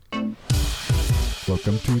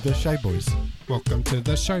Welcome to the Shy Boys. Welcome to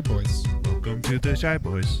the Shy Boys. Welcome to the Shy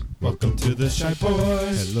Boys. Welcome to the Shy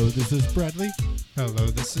Boys. Hello, this is Bradley. Hello,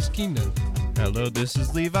 this is Keenan. Hello, this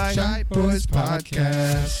is Levi. Shy Boys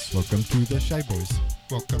Podcast. Welcome to the Shy Boys.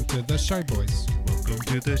 Welcome to the Shy Boys. Welcome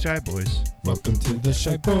to the Shy Boys. Welcome to the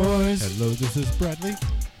Shy Boys. Hello, this is Bradley.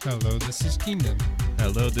 Hello, this is Keenan.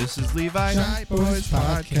 Hello, this is Levi. Shy Boys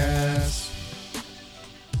Podcast.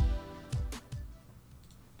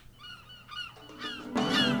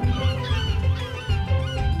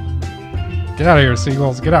 Get out of here,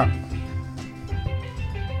 seagulls. Get out.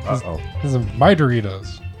 Uh-oh. This is my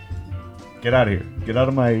Doritos. Get out of here.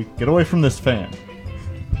 Get away from this fan.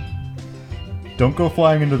 Don't go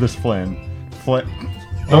flying into this Don't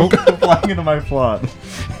go flying into my flan.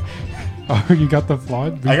 Oh, you got the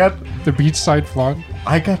flan? I got the beachside flan?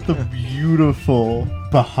 I got the beautiful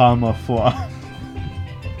Bahama flan.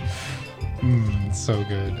 So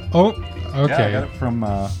good. Oh, okay. Yeah, I got it from you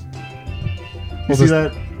Well, see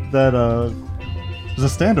that there's a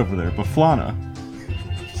stand over there, Baflana.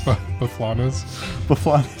 Baflanas?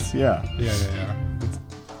 Baflanas, yeah.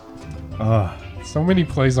 Yeah. So many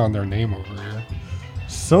plays on their name over here.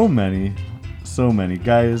 So many.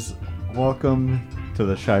 Guys, welcome to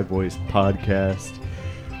the Shy Boys Podcast.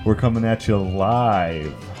 We're coming at you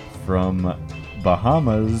live from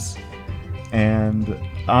Bahamas, and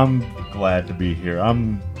I'm glad to be here.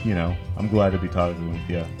 I'm glad to be talking with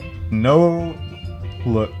you. No,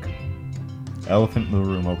 look, elephant in the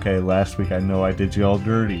room, okay? Last week I know I did you all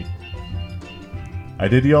dirty.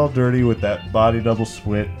 With that body double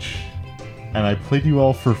switch, and I played you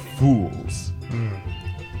all for fools.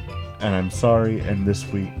 And I'm sorry, and this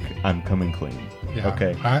week I'm coming clean. Yeah.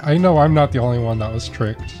 Okay. I know I'm not the only one that was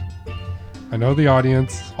tricked. I know the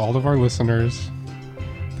audience, all of our listeners,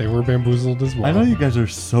 they were bamboozled as well. I know you guys are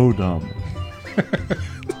so dumb.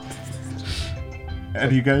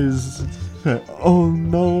 And you guys said, oh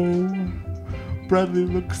no, Bradley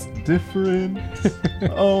looks different.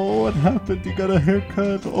 Oh, what happened? You got a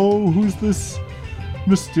haircut. Oh, who's this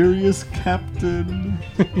mysterious captain?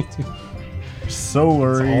 So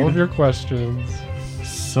worried. All of your questions.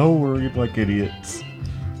 So worried like idiots.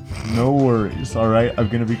 No worries, alright? I'm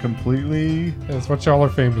gonna be completely... That's what y'all are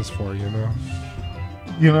famous for, you know?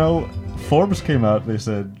 You know, Forbes came out, they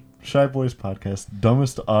said, Shy Boys Podcast,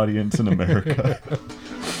 dumbest audience in America.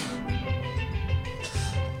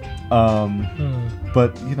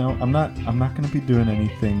 But, you know, I'm not gonna be doing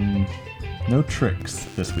anything, no tricks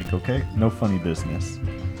this week, okay? No funny business.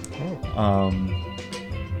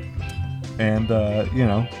 And, you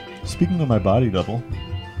know, speaking of my body double,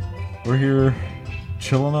 we're here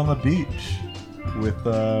chilling on the beach with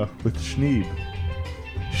Schneeb.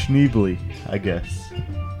 Schneebly, I guess.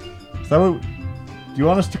 Is that what... Do you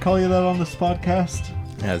want us to call you that on this podcast?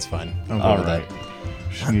 Yeah, it's fine. I'm good All with right. that.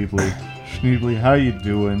 Schneebly, how you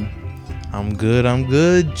doing? I'm good.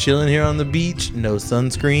 Chilling here on the beach. No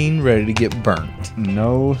sunscreen. Ready to get burnt.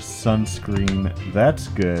 No sunscreen. That's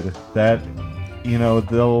good. That, you know,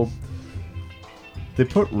 they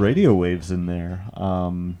put radio waves in there.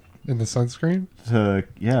 In the sunscreen?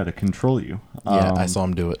 To control you. Yeah, I saw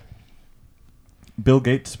him do it. Bill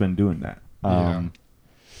Gates has been doing that. Yeah.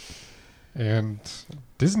 And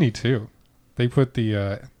Disney too. They put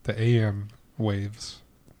the AM waves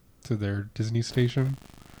to their Disney station.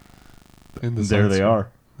 In the There sunscreen. they are.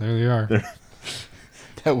 There they are.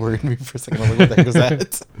 That worried me for a second. I was like, what the heck was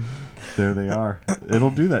that? There they are.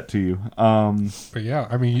 It'll do that to you. But yeah,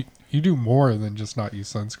 I mean, you do more than just not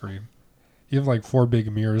use sunscreen. You have like 4 big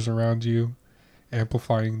mirrors around you,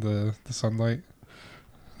 amplifying the sunlight.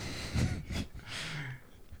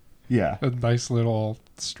 Yeah. A nice little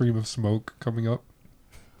stream of smoke coming up.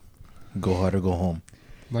 Go hard or go home.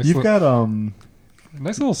 Nice You've got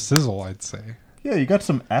nice little sizzle, I'd say. yeah, you got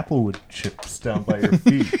some applewood chips down by your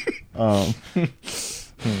feet. A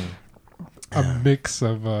mix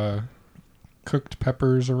of cooked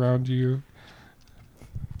peppers around you.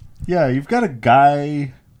 Yeah, you've got a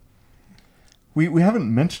guy. We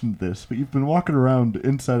haven't mentioned this, but you've been walking around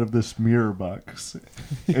inside of this mirror box,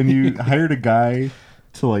 and you hired a guy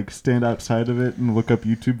to like stand outside of it and look up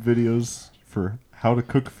YouTube videos for how to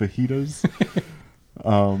cook fajitas.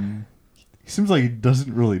 He seems like he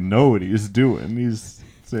doesn't really know what he's doing. He's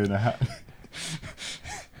saying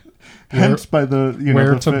hence by the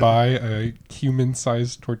Where the to buy a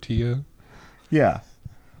human-sized tortilla. Yeah.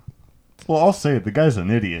 Well, I'll say it. The guy's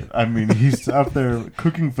an idiot. I mean, he's out there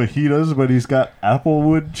cooking fajitas, but he's got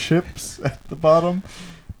applewood chips at the bottom.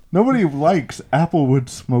 Nobody likes applewood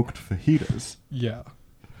smoked fajitas. Yeah.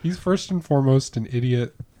 He's first and foremost an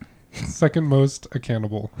idiot. Second most, a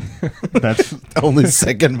cannibal. That's Only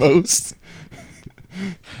second most.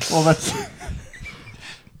 Well, that's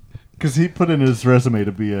because he put in his resume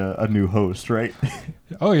to be a new host, right?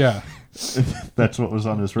 Oh yeah, That's what was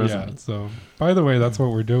on his resume. yeah. So, by the way, that's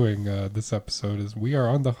what we're doing. This episode is we are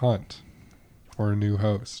on the hunt for a new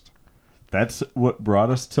host. That's what brought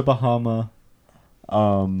us to Bahama,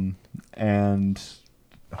 and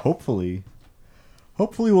hopefully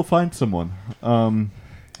we'll find someone.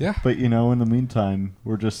 Yeah, But in the meantime,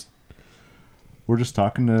 we're just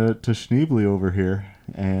talking to Schneebly over here,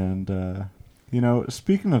 and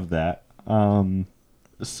speaking of that,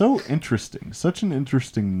 so interesting, such an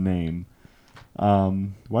interesting name.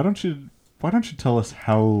 Why don't you tell us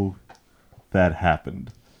how that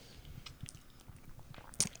happened?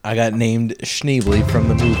 I got named Schneebly from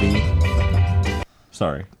the movie.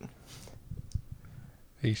 Sorry.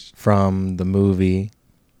 Hey, From the movie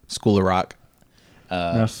School of Rock.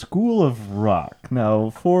 Now, School of Rock. Now,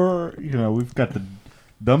 for we've got the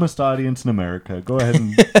dumbest audience in America. Go ahead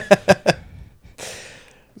and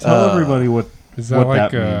tell everybody what is that what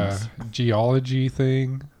like that a geology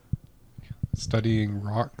thing? Studying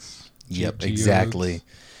rocks. Yep, Geodes? exactly.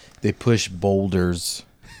 They push boulders,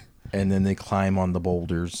 and then they climb on the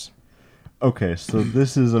boulders. Okay, so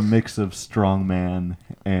this is a mix of strongman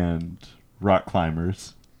and rock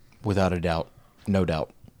climbers. Without a doubt. No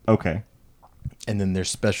doubt. Okay. And then their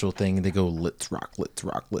special thing, they go, let's rock, let's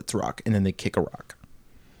rock, let's rock. And then they kick a rock.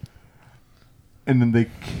 And then they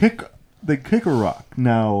kick a rock.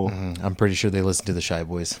 Now, I'm pretty sure they listen to the Shy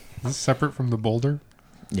Boys. Is this separate from the boulder?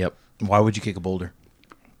 Yep. Why would you kick a boulder?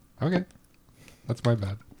 Okay, that's my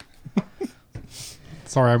bad.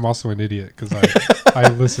 Sorry, I'm also an idiot because I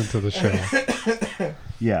listen to the show.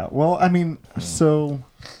 yeah. Well, I mean, so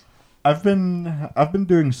I've been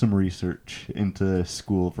doing some research into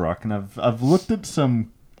School of Rock, and I've looked at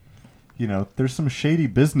some, there's some shady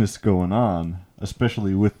business going on,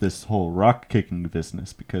 especially with this whole rock kicking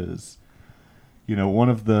business, because, one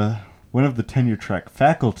of the tenure track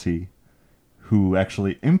faculty who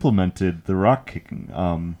actually implemented the rock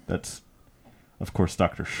kicking, that's, of course,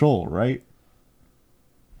 Dr. Scholl, right?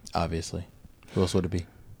 Obviously. Who else would it be?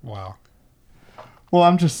 Wow. Well,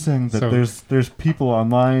 I'm just saying that So- there's people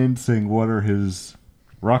online saying what are his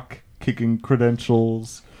rock kicking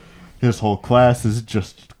credentials. His whole class is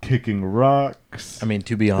just kicking rocks. I mean,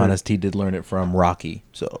 to be honest, he did learn it from Rocky.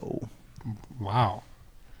 So, Wow.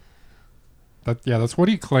 That's what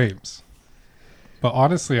he claims. But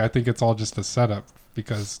honestly, I think it's all just a setup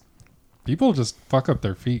because people just fuck up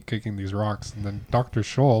their feet kicking these rocks, and then Dr.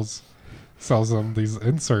 Scholes sells them these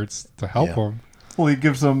inserts to help Yeah. them. Well, he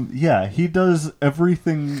gives them, he does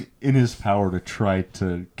everything in his power to try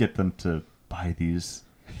to get them to buy these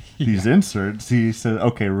inserts. He said,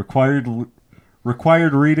 okay, required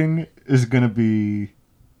reading is going to be,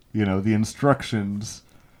 the instructions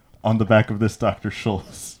on the back of this Dr.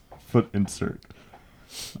 Scholl's foot insert.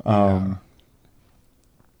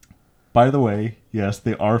 By the way, yes,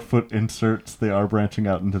 they are foot inserts. They are branching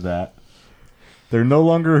out into that. They're no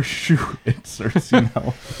longer shoe inserts, Can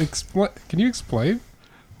you explain?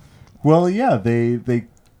 Well, yeah, they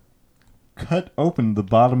cut open the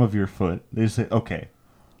bottom of your foot. They say, okay,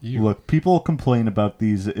 look, people complain about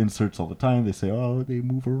these inserts all the time. They say, oh, they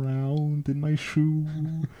move around in my shoe.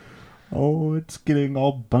 Oh, it's getting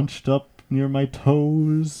all bunched up near my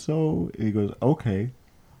toes. So he goes, okay,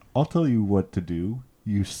 I'll tell you what to do,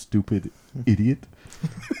 you stupid idiot.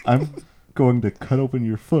 I'm going to cut open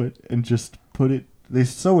your foot and just put it. They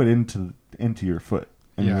sew it into your foot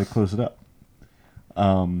and then they close it up.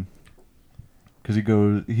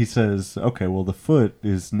 Because he says, okay, well, the foot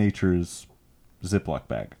is nature's Ziploc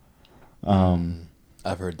bag.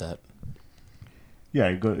 I've heard that. Yeah,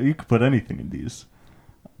 you could put anything in these.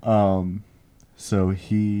 So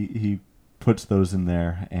he puts those in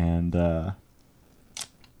there, and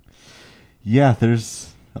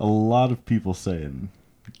there's a lot of people saying,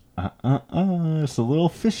 it's a little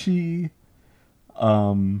fishy.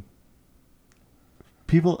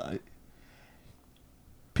 People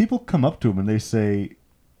come up to him and they say,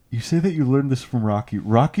 you say that you learned this from Rocky.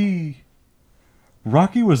 Rocky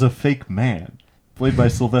was a fake man, played by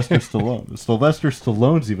Sylvester Stallone. Sylvester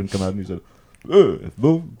Stallone's even come out and he said,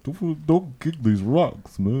 don't kick these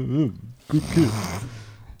rocks, man. Good kid.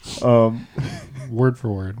 Word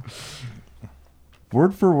for word.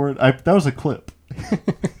 Word for word. That was a clip.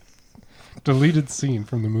 Deleted scene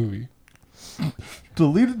from the movie.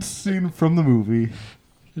 Deleted scene from the movie.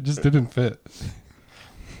 It just didn't fit.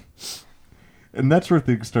 And that's where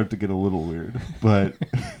things start to get a little weird. But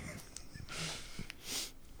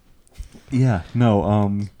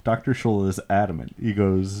Dr. Scholl is adamant. He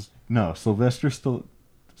goes, no, Sylvester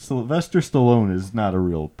Stallone is not a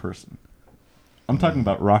real person. I'm talking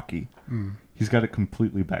about Rocky. Mm, He's got it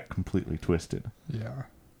completely twisted. yeah.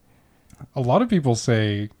 A lot of people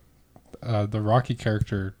say the Rocky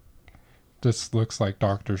character just looks like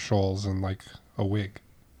Dr. Scholl's in like a wig.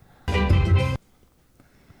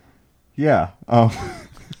 Yeah.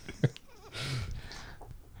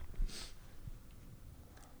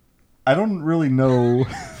 I don't really know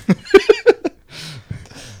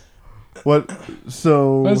what.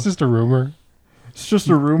 So That's just a rumor. it's just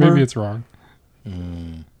a rumor. Maybe it's wrong.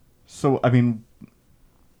 So I mean,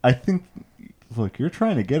 I think. Look, you're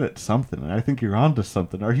trying to get at something, and I think you're onto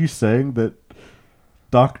something. Are you saying that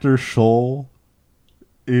Dr. Scholl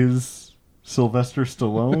is Sylvester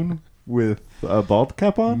Stallone with a bald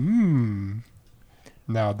cap on?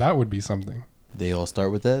 Now that would be something. They all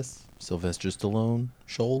start with S. Sylvester Stallone,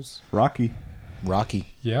 Shoals, Rocky. Rocky.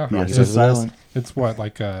 Yeah. Yes, Rocky it's says silent. It's what,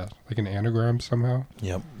 like an anagram somehow?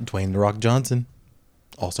 Yep. Dwayne The Rock Johnson.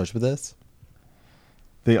 All starts with S.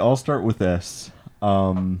 They all start with S.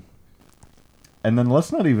 And then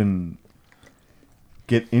let's not even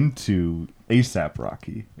get into ASAP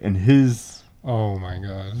Rocky and his Oh my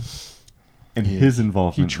god. his He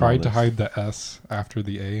involvement. tried to in all hide the S after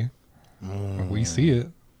the A. We see it.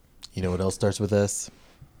 You know what else starts with S?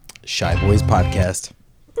 Shy Boys Podcast.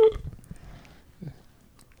 this.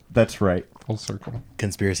 That's right. Full circle.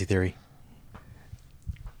 Conspiracy theory.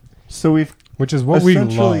 So we've Which is what we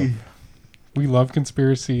essentially love. We love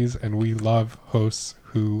conspiracies and we love hosts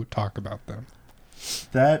who talk about them.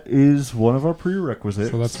 that is one of our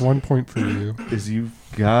prerequisites. So that's 1 point for you. Is you've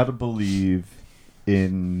got to believe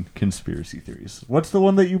in conspiracy theories. What's the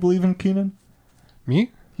one that you believe in, Keenan?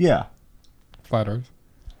 Me? Yeah. Flat Earth.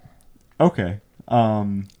 Okay.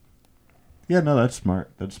 Yeah, no, that's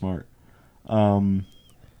smart. That's smart.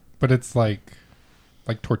 But it's like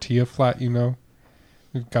tortilla flat, you know?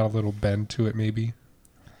 It's got a little bend to it maybe.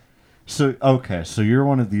 So okay, so you're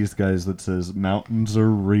one of these guys that says mountains are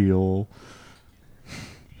real.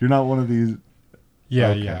 You're not one of these. Yeah,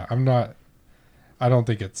 Okay. yeah. I don't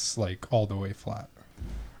think it's like all the way flat.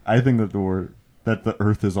 I think that the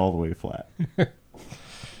Earth is all the way flat.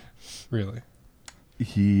 Really.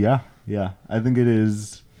 Yeah. I think it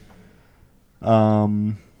is.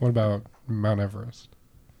 What about Mount Everest?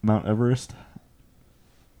 Mount Everest.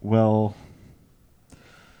 Well,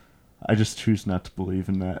 I just choose not to believe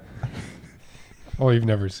in that. Oh, you've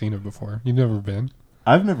never seen it before. You've never been?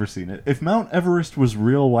 I've never seen it. If Mount Everest was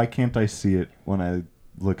real, why can't I see it when I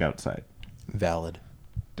look outside? Valid.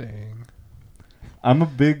 Dang. I'm a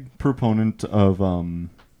big proponent of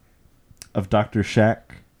Dr.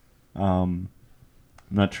 Shack. I'm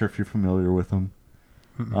not sure if you're familiar with him.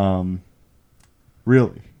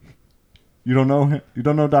 Really? You don't know him? You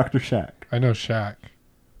don't know Dr. Shack? I know Shaq.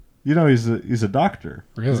 You know he's a doctor.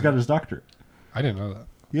 Really? He's got his doctorate. I didn't know that.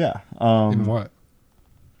 Yeah. In what?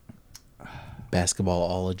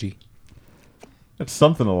 Basketballology. It's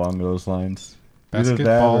something along those lines. Either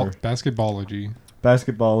that or Basketballology.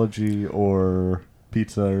 basketballology or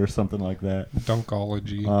pizza or something like that.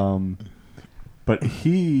 Dunkology. But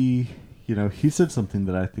he said something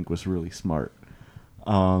that I think was really smart.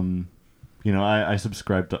 I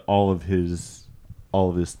subscribe to all of his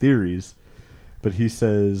theories, but he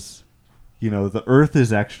says, the Earth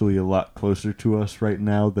is actually a lot closer to us right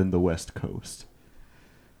now than the West Coast.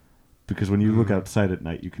 Because when you look outside at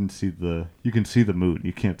night, you can see the moon.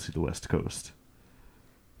 You can't see the West Coast.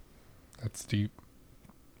 That's deep.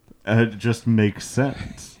 And it just makes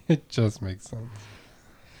sense. It just makes sense.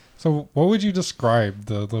 So what would you describe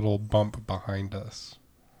the little bump behind us?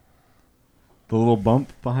 The little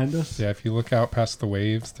bump behind us? Yeah, if you look out past the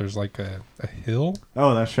waves, there's like a hill.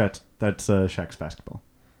 Oh, that's Shaq's basketball.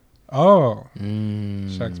 Oh,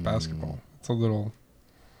 Shaq's basketball. It's a little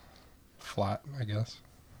flat, I guess.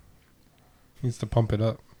 Needs to pump it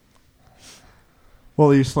up.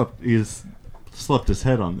 Well, he slept his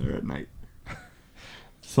head on there at night.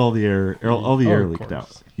 So all the air of leaked course.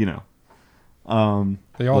 out.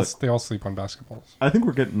 They all sleep on basketballs. I think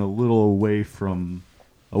we're getting a little away from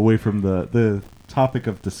the topic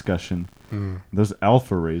of discussion. Those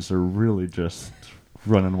alpha rays are really just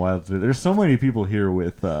running wild. There's so many people here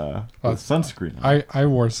with sunscreen on. I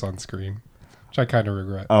wore sunscreen, which I kind of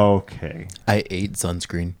regret. Okay. I ate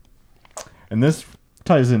sunscreen. And this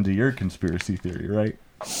ties into your conspiracy theory, right?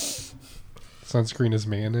 Sunscreen is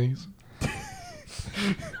mayonnaise.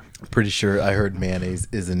 Pretty sure I heard mayonnaise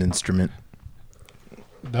is an instrument.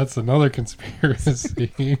 That's another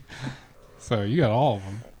conspiracy. So you got all of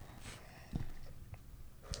them.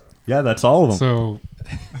 Yeah, that's all of them. So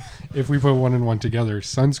if we put one and one together,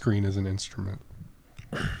 sunscreen is an instrument,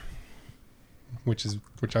 which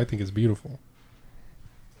I think is beautiful.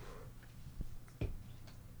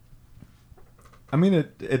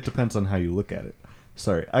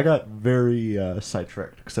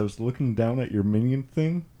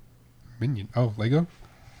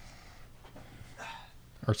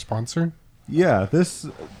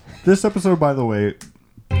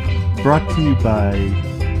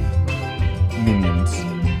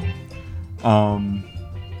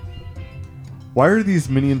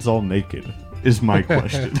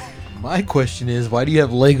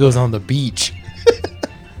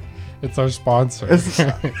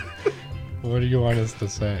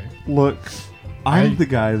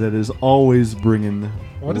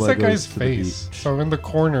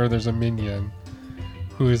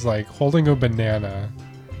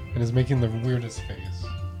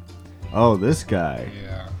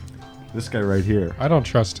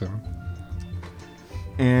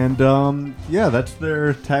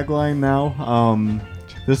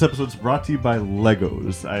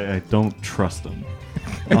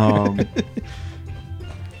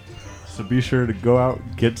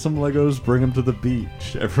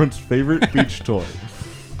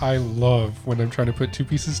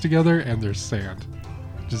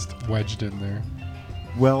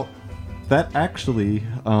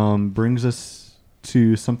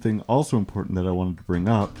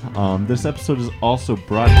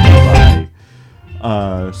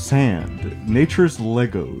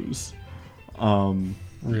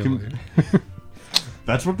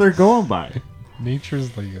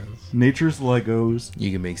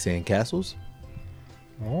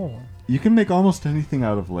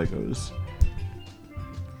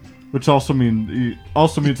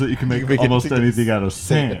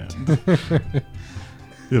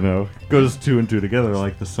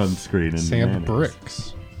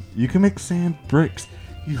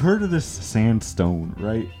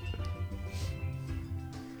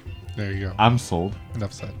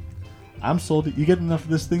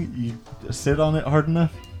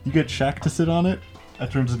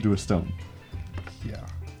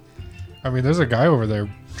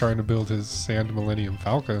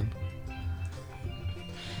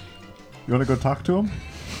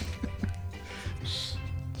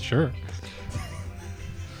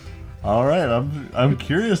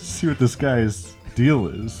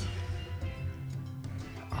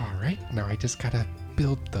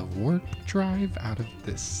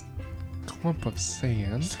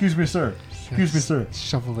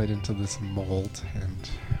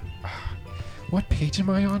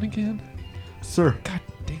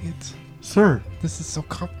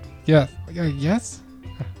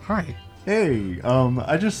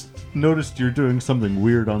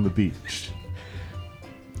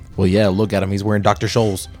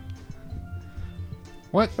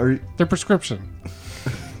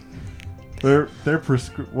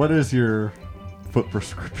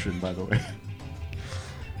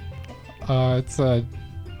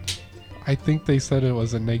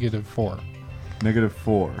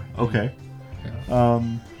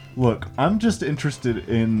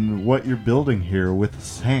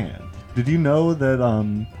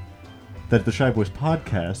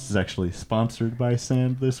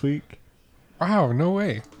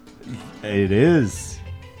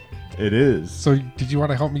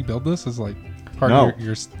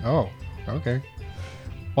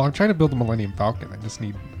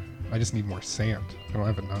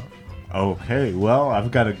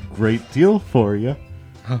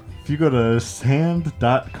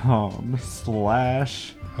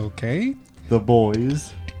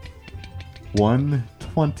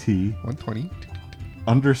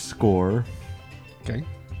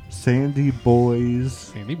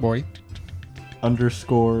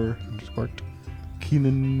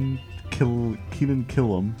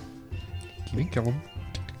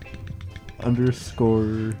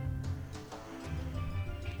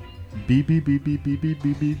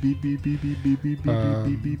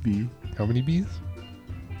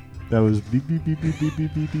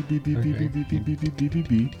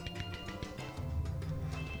 DDD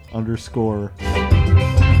underscore.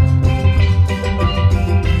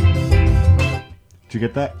 Did you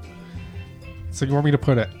get that? So you want me to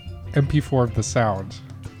put an MP4 of the sound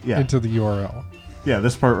Yeah. into the URL? Yeah,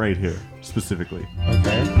 this part right here, specifically.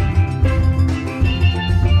 Okay.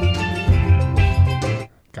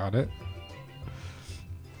 Got it.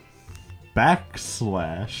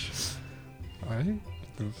 Backslash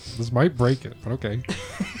This might break it, but okay.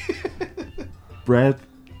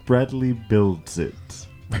 Bradley builds it.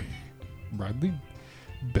 Bradley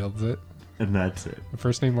builds it. And that's it. The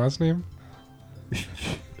first name, last name?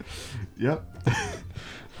 Yep.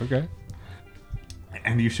 Okay.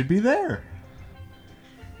 And you should be there.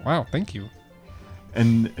 Wow, thank you.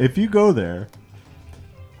 And if you go there,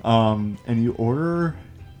 And you order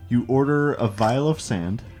a vial of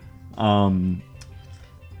sand.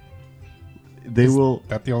 They will.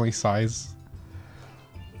 That the only size?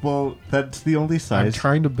 Well, that's the only I'm size.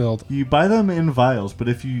 trying to build. You buy them in vials, but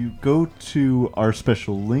if you go to our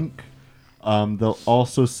special link, they'll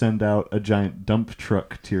also send out a giant dump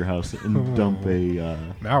truck to your house and dump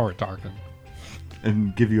Now we're talking.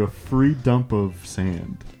 and give you a free dump of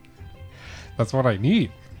sand. That's what I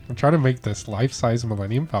need. I'm trying to make this life-size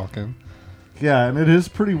Millennium Falcon. Yeah, and it is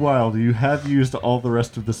pretty wild. You have used all the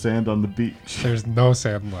rest of the sand on the beach. There's no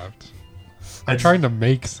sand left. I'm It's- trying to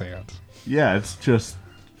make sand. Yeah, it's just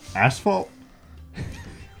asphalt.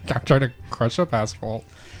 I'm trying to crush up asphalt.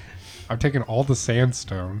 I'm taking all the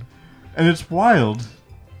sandstone. And it's wild.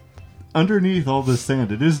 Underneath all this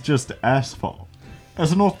sand, it is just asphalt.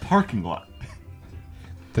 As an old parking lot.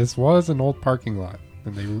 This was an old parking lot,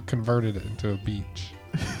 and they converted it into a beach.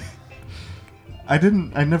 I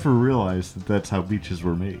never realized that that's how beaches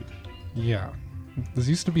were made. Yeah. This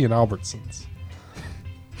used to be an Albertsons.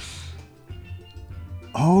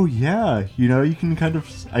 Oh yeah, you know, you can kind of.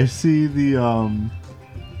 I see the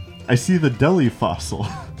deli fossil.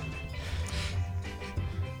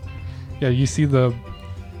 Yeah, you see the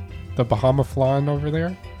Bahama Flan over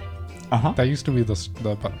there? Uh-huh. That used to be the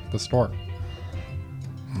store.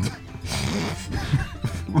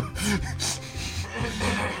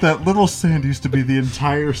 That little sand used to be the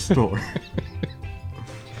entire store.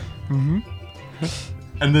 Mm-hmm.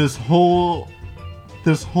 And this whole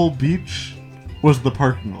beach was the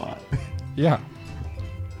parking lot. Yeah.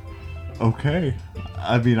 Okay.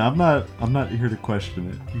 I mean, I'm not here to question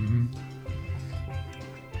it. Mm-hmm.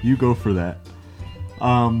 You go for that.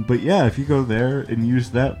 But yeah, if you go there and use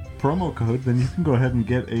that promo code, then you can go ahead and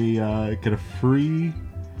get a free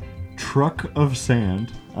truck of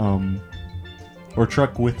sand, or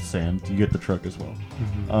truck with sand. You get the truck as well,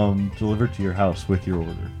 delivered to your house with your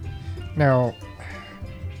order. Now,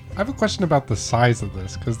 I have a question about the size of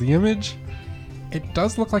this, because the image, it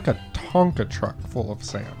does look like a Tonka truck full of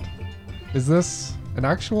sand. Is this an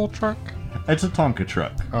actual truck? It's a Tonka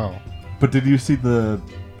truck. Oh. But did you see the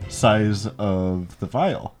size of the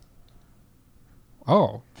vial?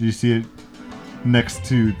 Oh. Did you see it next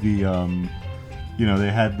to the,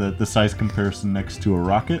 they had the size comparison next to a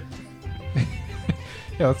rocket?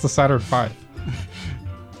 Yeah, that's the Saturn V.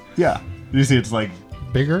 Yeah. Did you see it's like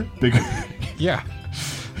Bigger? bigger? Yeah.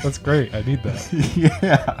 That's great. I need that.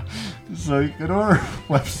 Yeah. So you can order a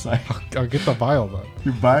website. I'll get the vial then.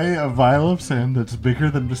 You buy a vial of sand that's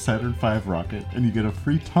bigger than the Saturn V rocket, and you get a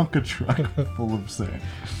free Tonka truck full of sand.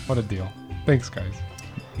 What a deal. Thanks, guys.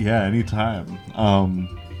 Yeah, anytime.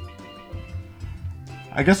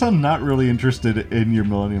 I guess I'm not really interested in your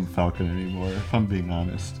Millennium Falcon anymore, if I'm being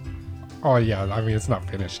honest. Oh, yeah. I mean, it's not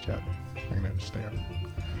finished yet. I can understand.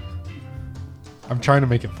 I'm trying to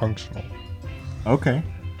make it functional. Okay.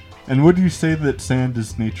 And would you say that sand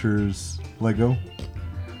is nature's Lego?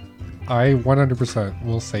 I 100%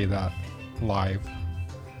 will say that live.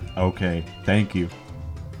 Okay, thank you.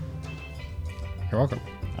 You're welcome.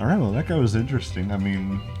 All right, well, that guy was interesting. I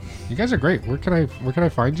mean, You guys are great. Where can I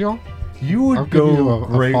find y'all? you would I'll give you go a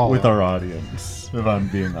great follow. with our audience, if I'm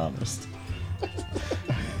being honest.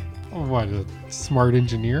 Oh, what, a smart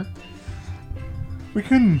engineer? We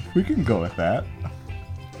can go with that.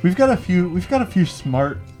 We've got a few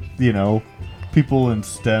smart, people in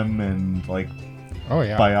STEM and like Oh,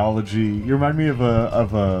 yeah. biology. You remind me of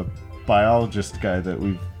a biologist guy that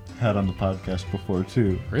we've had on the podcast before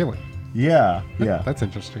too. Really? Yeah. That's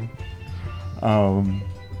interesting. So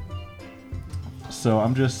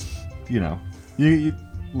I'm just, you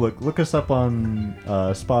look us up on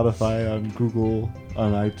Spotify, on Google,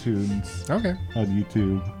 on iTunes, Okay. on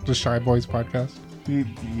YouTube. The Shy Boys podcast?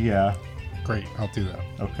 Yeah. Great. I'll do that.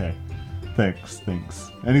 Okay. Thanks.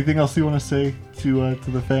 Anything else you want to say to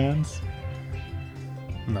the fans?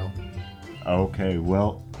 No. Okay.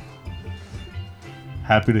 Well,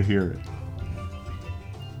 happy to hear it.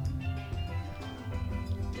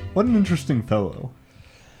 What an interesting fellow.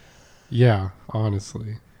 Yeah,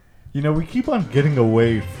 honestly. We keep on getting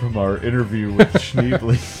away from our interview with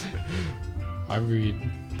Schneebly. I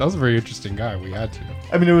mean, that was a very interesting guy. We had to.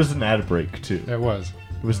 I mean, it was an ad break too. It was.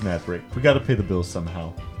 It was an ad break. We got to pay the bills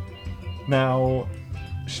somehow. Now,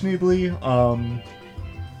 Schneebly,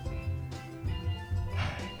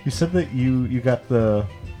 you said that you got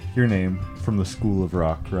your name from the School of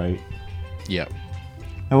Rock, right? Yep.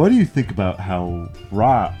 Now, what do you think about how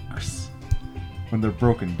rocks, when they're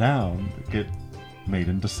broken down, get made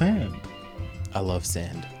into sand? I love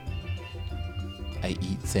sand. I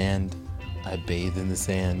eat sand. I bathe in the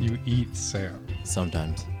sand. You eat sand.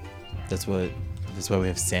 Sometimes. That's what That's why we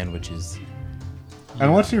have sandwiches.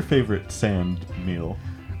 And what's your favorite sand meal?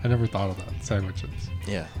 I never thought of that. Sandwiches.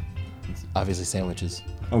 Yeah. It's obviously sandwiches.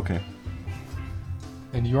 Okay.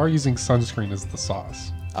 And you are using sunscreen as the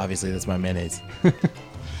sauce. Obviously, that's my mayonnaise.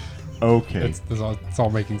 Okay. It's all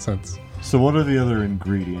making sense. So what are the other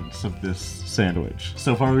ingredients of this sandwich?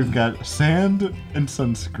 So far we've got sand and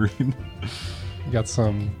sunscreen. You got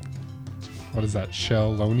some, what is that,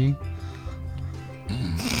 shell loni?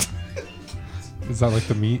 Is that like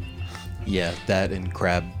the meat? Yeah, that and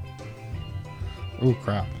crab. Oh,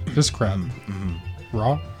 crab. Just crab. Mm-hmm.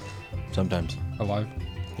 Raw? Sometimes. Alive?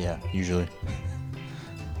 Yeah, usually.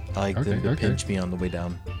 I like them to pinch me on the way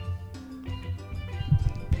down.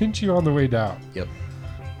 Pinch you on the way down. Yep.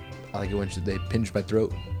 I like it when they pinch my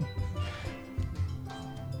throat.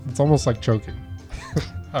 It's almost like choking,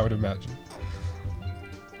 I would imagine.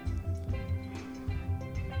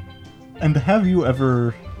 And have you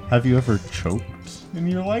ever choked in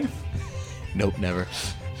your life? Nope, never.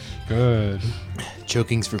 Good.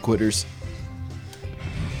 Choking's for quitters.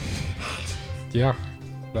 Yeah,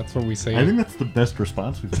 that's what we say. I think that's the best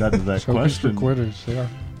response we've got to that Choking's for question. quitters, yeah.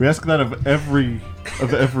 We ask that of every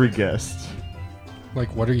guest.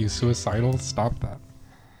 Like, what are you, suicidal? Stop that.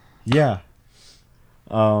 Yeah.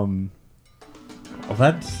 Well,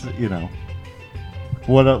 that's,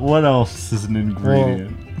 what else is an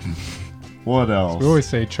ingredient? What else? We always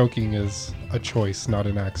say choking is a choice, not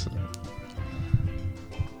an accident.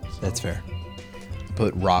 That's fair.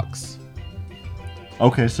 Put rocks.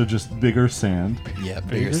 Okay, so just bigger sand. Yeah,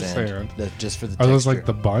 bigger Bigger sand. sand. That's just for the Are texture. those like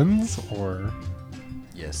the buns, or?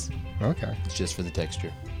 Yes. Okay. It's just for the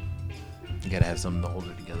texture. You gotta have something to hold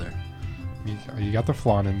it together. You got the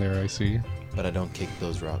flan in there, I see. But I don't kick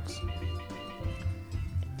those rocks.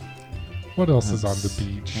 What else is on the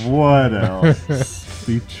beach? What else?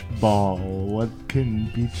 Beach ball. What can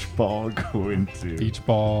beach ball go into? Beach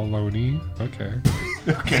ball, loni. Okay.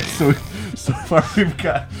 Okay, so far we've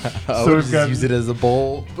got. I So would we've just got. use it as a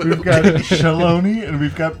bowl. But We've got shaloni and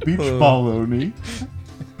we've got beach balloni.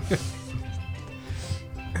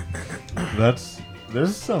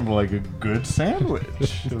 This sounds like a good sandwich,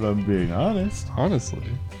 if I'm being honest. Honestly.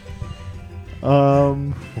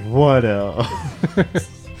 What else?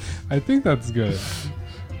 I think that's good.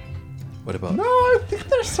 What about? No, I think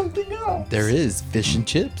there's something else. There is fish and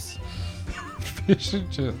chips. Fish and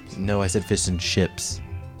chips. No, I said fish and chips.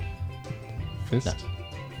 Fist? No.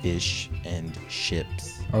 Fish and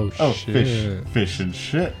chips. Oh, Oh, shit. fish and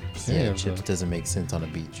chips. Yeah, Yeah, chips but- doesn't make sense on a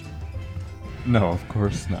beach. No, of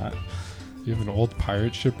course not. You have an old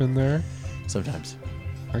pirate ship in there? Sometimes.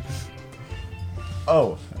 Okay.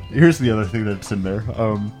 Oh, here's the other thing that's in there.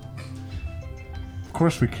 Of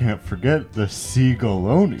course we can't forget the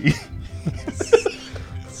seagulloni.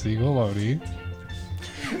 Seagulloni.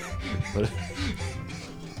 But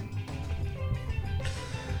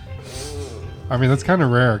I mean, that's kind of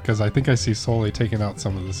rare because I think I see Sully taking out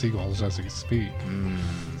some of the seagulls as we speak.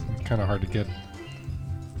 It's kind of hard to get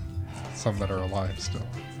some that are alive still.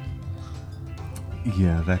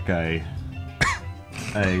 Yeah, that guy.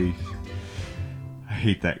 I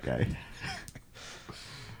hate that guy.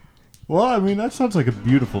 Well, I mean, that sounds like a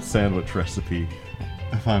beautiful sandwich recipe,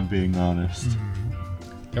 if I'm being honest.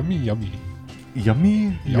 Yummy, yummy.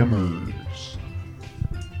 Yummy, yummy.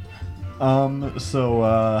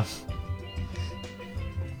 Yummers.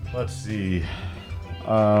 Let's see.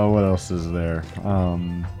 What else is there?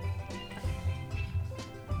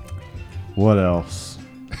 What else?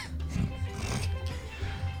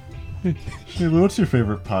 Shayla, what's your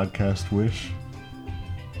favorite podcast wish?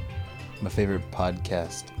 my favorite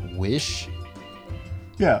podcast, Wish.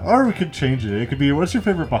 Yeah, or we could change it. It could be, what's your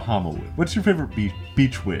favorite Bahama wish? What's your favorite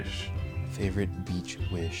beach wish? Favorite beach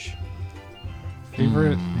wish.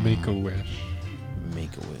 Favorite Make-A-Wish.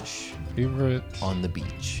 Make a wish. Favorite... On the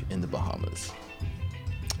beach in the Bahamas.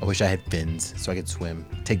 I wish I had fins so I could swim.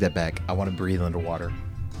 Take that back. I want to breathe underwater.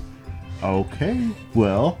 Okay,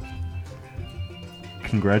 well,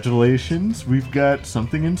 congratulations. We've got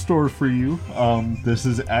something in store for you. This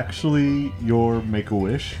is actually your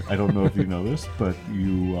Make-A-Wish. I don't know if you know this, but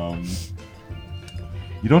you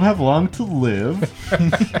don't have long to live.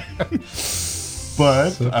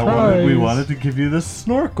 But we wanted to give you this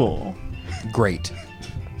snorkel. Great.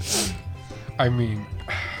 I mean,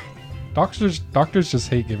 doctors just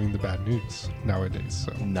hate giving the bad news nowadays,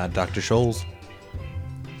 so... Not Dr. Scholes.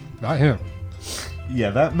 Not him.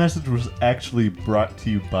 Yeah, that message was actually brought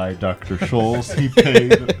to you by Dr. Scholes.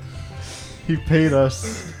 He paid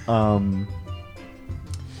us.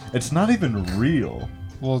 It's not even real.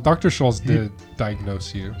 Well, Dr. Scholes did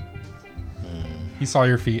diagnose you. He saw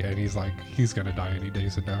your feet and he's like, he's gonna die any day.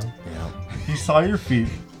 Sit down. Yeah. He saw your feet.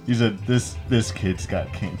 He said, "This kid's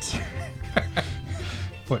got cancer."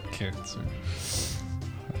 Foot cancer.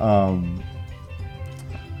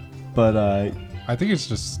 But I think it's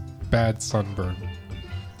just bad sunburn.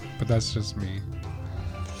 But that's just me.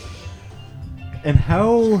 and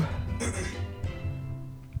how?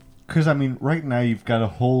 Because I mean, right now you've got a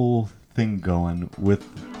whole thing going with,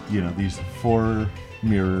 these 4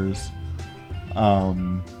 mirrors,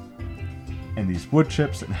 and these wood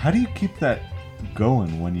chips. And how do you keep that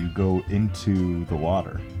going when you go into the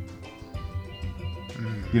water?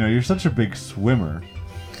 You're such a big swimmer.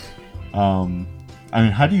 I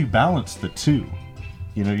mean, how do you balance the two?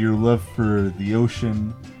 Your love for the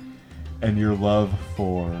ocean and your love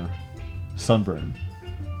for sunburn.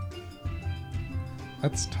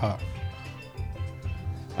 That's tough.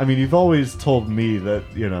 I mean, you've always told me that,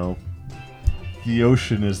 the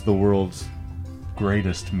ocean is the world's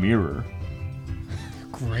greatest mirror.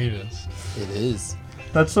 Greatest. It is.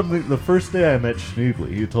 That's something, the first day I met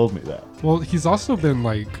Schneebly, he told me that. Well, he's also been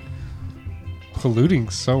like polluting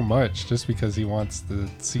so much just because he wants the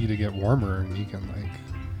sea to get warmer and he can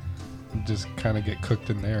like just kind of get cooked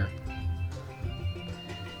in there.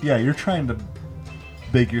 Yeah, you're trying to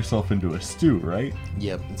bake yourself into a stew, right?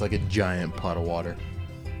 Yep. It's like a giant pot of water.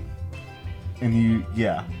 And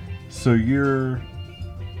so you're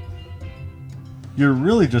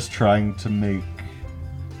really just trying to make,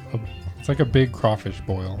 It's like a big crawfish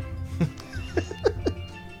boil.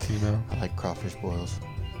 I like crawfish boils.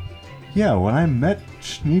 yeah, when I met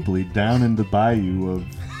Schneebly down in the bayou of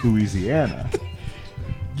Louisiana,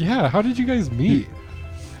 Yeah, how did you guys meet?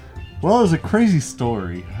 well, it was a crazy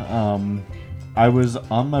story. I was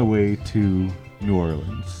on my way to New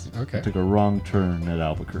Orleans. Okay. I took a wrong turn at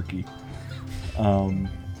Albuquerque.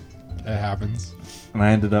 It happens. And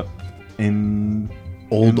I ended up in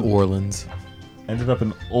Old Orleans.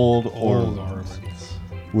 Old Old Orleans, Orleans.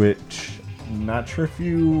 which I'm not sure if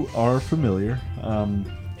you are familiar. Are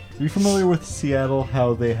you familiar with Seattle?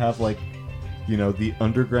 How they have the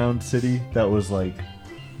underground city that was like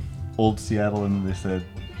old Seattle, and they said,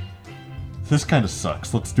 "This kind of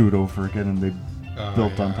sucks. Let's do it over again," and they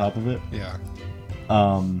built on top of it. Yeah.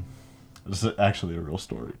 This is actually a real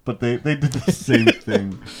story, but they did the same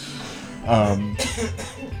thing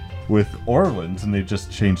with Orleans, and they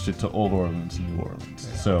just changed it to Old Orleans and New Orleans.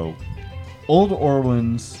 Yeah. So, Old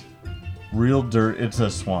Orleans, real dirt. It's a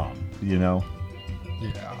swamp, Yeah.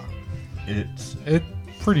 It's It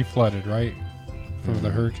pretty flooded, right? From the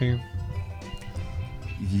hurricane.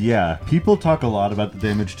 yeah. People talk a lot about the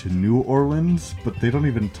damage to New Orleans, but they don't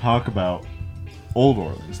even talk about Old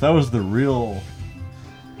Orleans. That was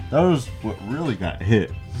what really got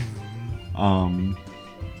hit.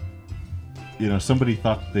 Somebody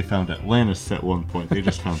thought they found Atlantis at one point. They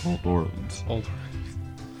just found Old Orleans. Old.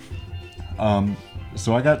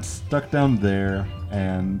 So I got stuck down there,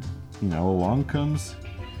 and along comes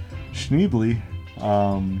Schneebly,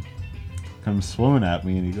 comes swimming at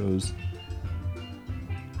me, and he goes,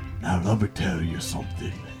 "Now let me tell you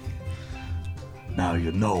something. Now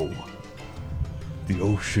you know the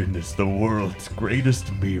ocean is the world's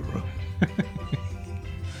greatest mirror.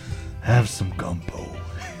 Have some gumbo."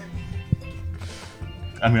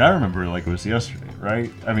 I mean, I remember it like it was yesterday,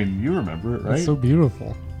 right? I mean, you remember it, right? That's so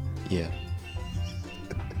beautiful. Yeah.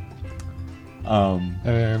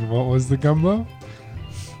 And what was the gumbo?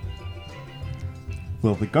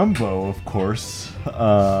 Well, the gumbo, of course,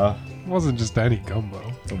 It wasn't just any gumbo.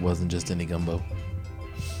 It wasn't just any gumbo.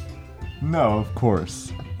 no, of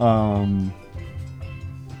course.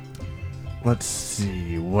 Let's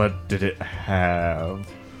see, what did it have?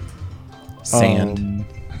 Sand.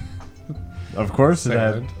 Of course it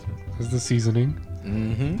Sand had. is the seasoning.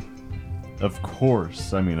 Mm-hmm. Of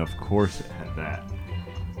course. I mean, of course it had that.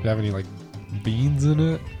 Did it have any like beans in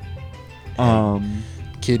it?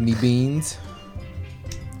 Kidney beans.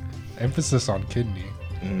 Emphasis on kidney.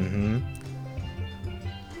 Mm-hmm.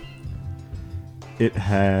 It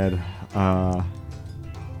had,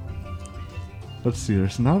 let's see,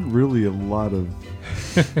 there's not really a lot of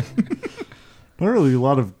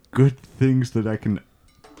good things that I can,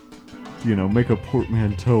 make a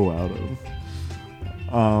portmanteau out of.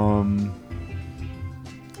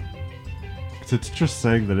 'Cause it's just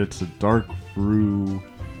saying that it's a dark roux,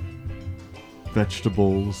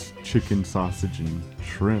 vegetables, chicken, sausage, and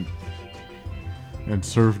shrimp, and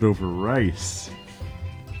served over rice.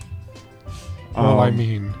 Well, I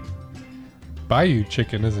mean, Bayou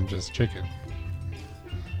chicken isn't just chicken.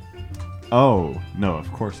 Oh, no,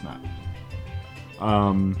 of course not.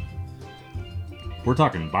 We're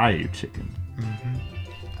talking Bayou chicken,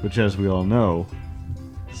 which, as we all know,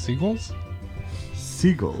 Seagulls?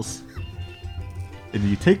 Seagulls. And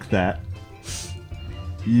you take that,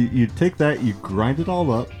 you take that, you grind it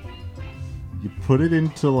all up, you put it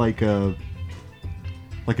into like a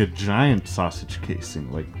giant sausage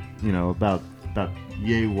casing, like, you know, about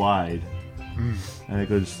yay wide, and it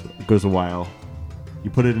goes a while. You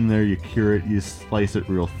put it in there, you cure it, you slice it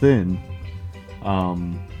real thin,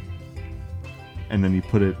 and then you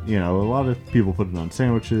put it, you know, a lot of people put it on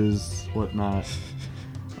sandwiches, whatnot.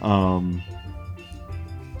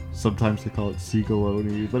 Sometimes they call it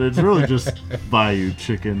seagaloni, but it's really just bayou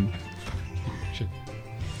chicken.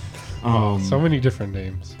 So many different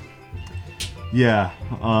names. Yeah.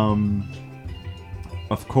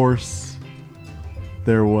 Of course,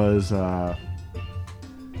 there was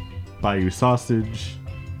bayou sausage.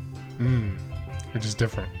 Which is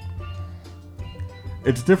different.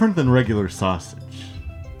 It's different than regular sausage.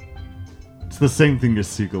 It's the same thing as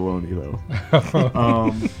seagaloni, though.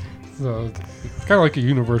 So it's kind of like a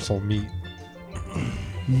universal meat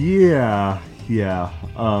Yeah.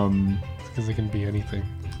 because it can be anything.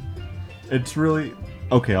 It's really...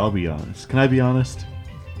 Okay, I'll be honest. Can I be honest?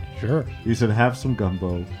 Sure. He said, have some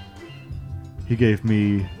gumbo. He gave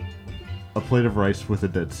me a plate of rice with a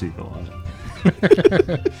dead seagull on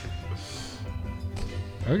it.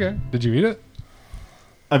 Okay. Did you eat it?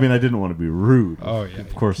 I mean, I didn't want to be rude. Oh yeah.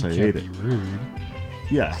 Of course you I can't ate it. be rude.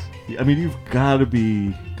 Yeah. I mean, you've got to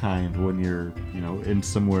be kind when you're, you know, in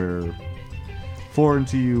somewhere foreign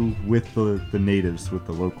to you with the natives, with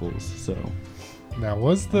the locals. So, Now,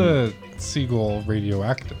 was the seagull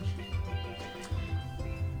radioactive?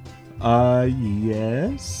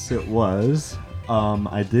 yes, it was.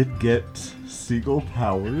 I did get seagull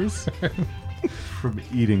powers from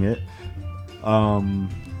eating it. And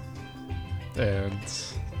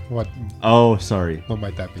what Oh, sorry.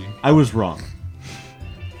 might that be? I was wrong.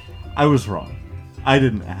 I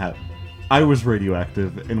didn't have... I was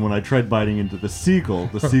radioactive, and when I tried biting into the seagull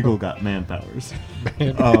got man powers.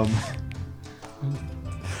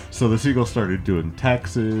 So the seagull started doing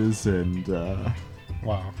taxes and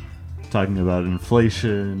Wow. talking about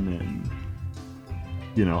inflation and,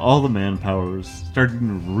 you know, all the man powers. Started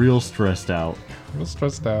getting real stressed out. Real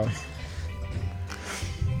stressed out.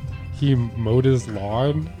 He mowed his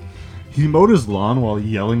lawn. He mowed his lawn while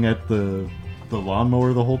yelling at the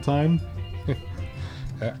lawnmower the whole time.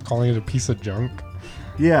 Calling it a piece of junk.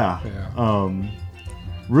 Yeah. Yeah.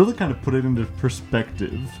 Really kind of put it into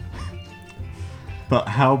perspective about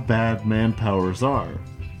how bad man powers are.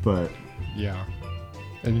 But Yeah.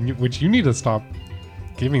 And which you need to stop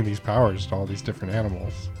giving these powers to all these different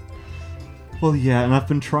animals. well, yeah, and I've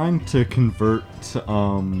been trying to convert.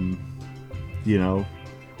 You know,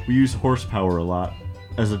 we use horsepower a lot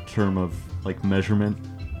as a term of like measurement.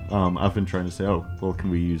 I've been trying to say, oh, well,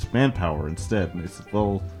 can we use manpower instead? And they said,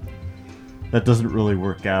 well, that doesn't really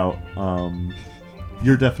work out.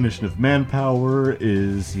 Your definition of manpower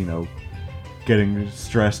is, you know, getting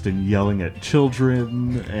stressed and yelling at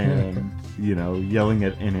children and, you know, yelling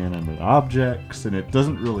at inanimate objects, and it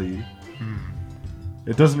doesn't really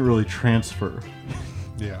transfer.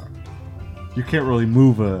 Yeah. You can't really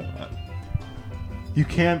move you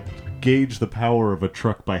can't gauge the power of a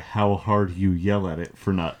truck by how hard you yell at it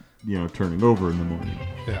for not, you know, turning over in the morning.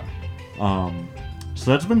 Yeah. So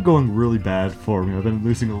that's been going really bad for me. I've been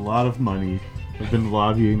losing a lot of money. I've been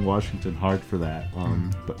lobbying Washington hard for that,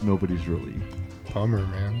 but nobody's really Bummer,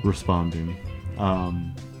 man. responding.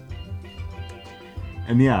 And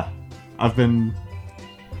yeah, I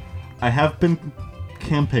have been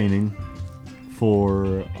campaigning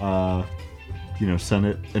for, you know,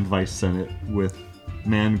 Senate and Vice Senate with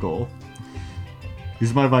Mangold.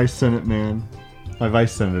 He's my Vice Senate man, my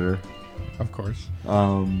Vice Senator. Of course.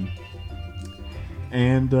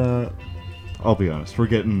 And I'll be honest, we're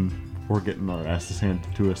getting our asses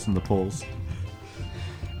handed to us in the polls.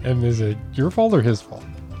 And is it your fault or his fault?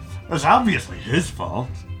 It's obviously his fault.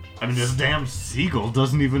 I mean, this damn seagull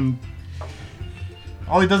doesn't even...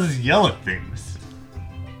 All he does is yell at things.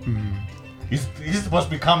 He's supposed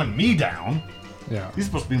to be calming me down. Yeah. He's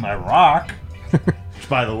supposed to be my rock. Which,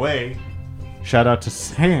 by the way, shout out to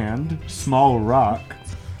Sand, Small Rock,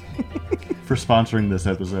 for sponsoring this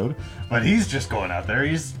episode. But he's just going out there.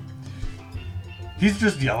 He's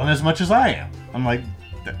just yelling as much as I am. I'm like,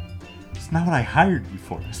 that's not what I hired you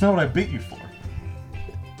for. That's not what I bit you for.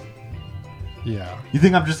 Yeah. You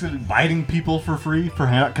think I'm just biting people for free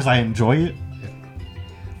because I enjoy it?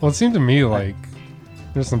 Well, it seemed to me like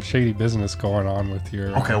there's some shady business going on with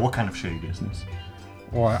your... Okay, what kind of shady business?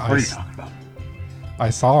 Well, What are you talking about? I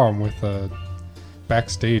saw him with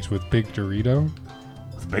backstage with Big Dorito.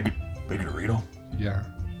 Big Dorito? Yeah.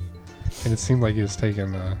 And it seemed like he was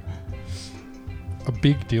taking a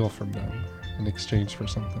big deal from them in exchange for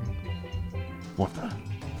something. What the?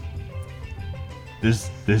 This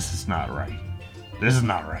is not right. This is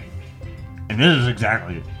not right. And this is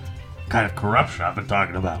exactly the kind of corruption I've been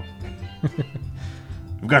talking about.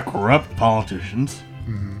 We've got corrupt politicians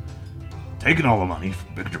taking all the money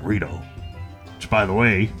from Big Dorito. Which, by the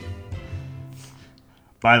way,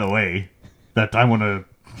 that time when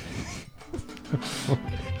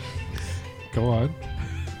Go on.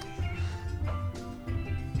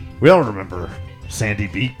 we all remember Sandy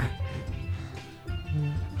Beak.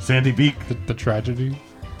 Sandy Beak, The tragedy.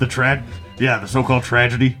 the so-called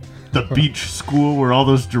tragedy. The beach school where all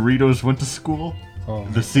those Doritos went to school. Oh,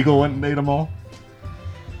 The seagull went and ate them all.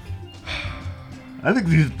 I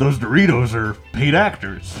think those Doritos are paid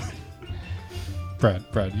actors. Brad,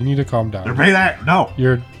 you need to calm down. They're paid act. No.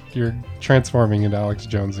 You're transforming into Alex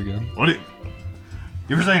Jones again. What?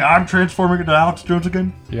 You were saying I'm transforming into Alex Jones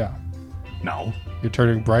again? Yeah. No, You're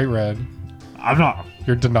turning bright red. I'm not.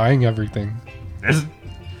 You're denying everything. There's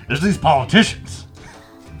these politicians.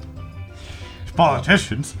 These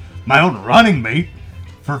politicians, my own running mate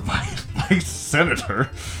for vice senator,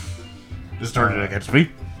 is turning against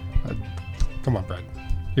me. Come on, Brad.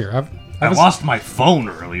 Here, have I a lost my phone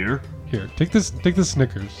earlier. Here, take this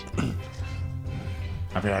Snickers.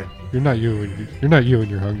 I mean, You're not you when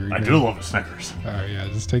you're hungry. I man. do love the Snickers. All right, yeah,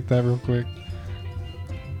 just take that real quick.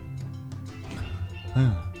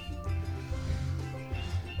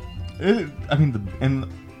 And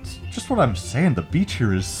just what I'm saying, the beach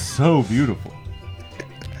here is so beautiful.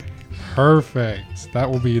 Perfect. That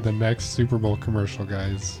will be the next Super Bowl commercial,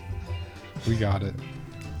 guys. We got it.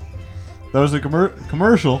 That was a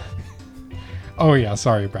commercial. Oh yeah,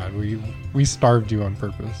 sorry, Brad. We starved you on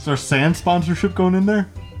purpose. Is there sand sponsorship going in there?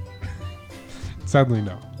 Sadly,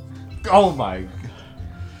 no. Oh my!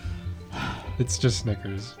 It's just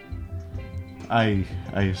Snickers. I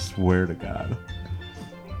swear to God,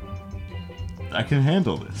 I can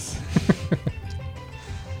handle this.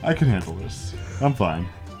 I can handle this. I'm fine.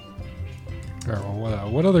 All right, well,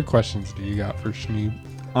 what other questions do you got for Schneeb?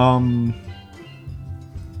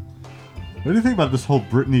 What do you think about this whole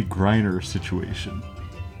Brittany Griner situation?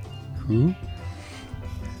 Who?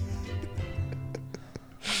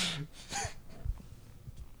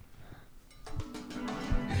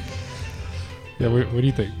 Yeah, what do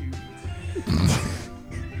you think?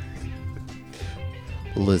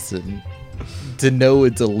 Listen, to know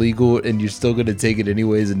it's illegal and you're still gonna take it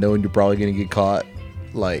anyways, and knowing you're probably gonna get caught,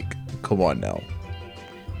 like, come on now.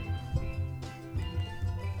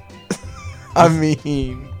 I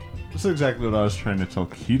mean, That's exactly what I was trying to tell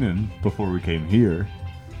Keenan before we came here.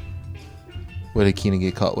 what did Keenan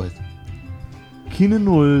get caught with?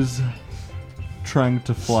 Keenan was trying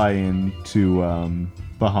to fly into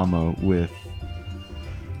Bahama with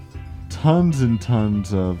tons and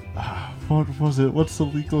tons of what was it? What's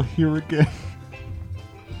illegal here again?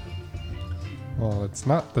 Well, it's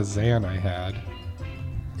not the Zan I had.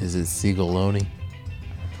 Is it Seagaloni?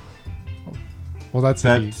 Well, that's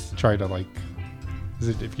That's- if you try to like. Is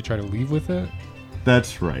it if you try to leave with it?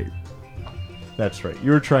 That's right. That's right. You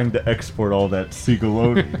were trying to export all that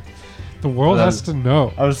Seagaloni. The world That has is- to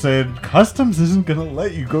know. I was saying customs isn't gonna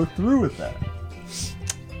let you go through with that.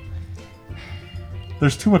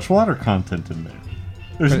 There's too much water content in there.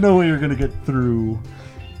 There's But- no way you're gonna get through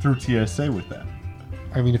TSA with that.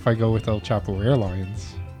 I mean, if I go with El Chapo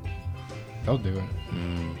Airlines, they'll do it.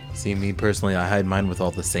 See, me personally, I hide mine with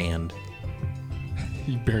all the sand.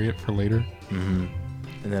 You bury it for later.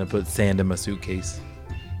 And then I put sand in my suitcase.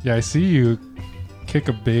 Yeah, I see you kick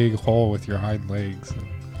a big hole with your hind legs. And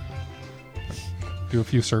do a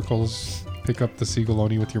few circles, pick up the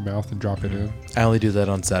Seagaloni with your mouth and drop it in. I only do that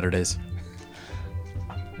on Saturdays.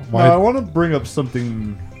 Why? I want to bring up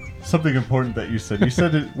something important that you said. You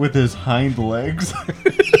said it with his hind legs.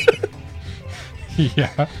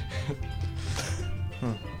 Yeah.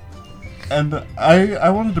 And I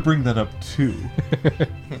wanted to bring that up too.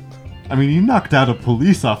 I mean, you knocked out a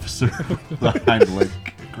police officer with the hind leg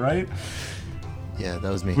kick, right? Yeah, that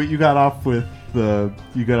was me. But you got off with the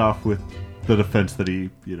defense that he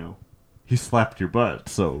slapped your butt.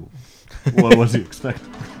 So what was he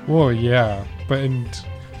expecting? Well, yeah, and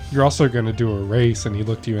you're also gonna do a race, and he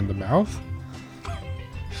looked you in the mouth.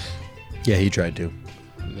 Yeah, he tried to.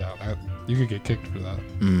 Yeah, you could get kicked for that.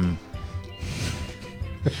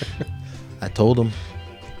 I told him,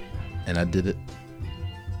 and I did it.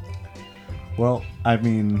 Well, I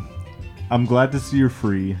mean, I'm glad to see you're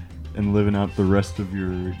free and living out the rest of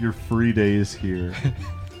your free days here.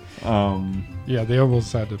 Yeah, they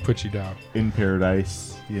almost had to put you down. In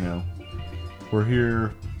paradise, we're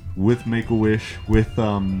here with Make-A-Wish, with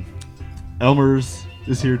Elmer's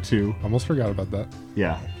is here too. Almost forgot about that.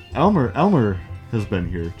 Yeah, Elmer has been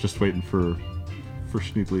here, just waiting for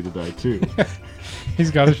Schneebly to die too.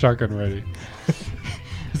 He's got a shotgun ready.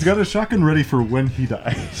 He's got a shotgun ready for when he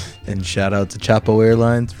dies. And shout out to Chapo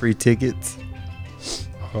Airlines, free tickets.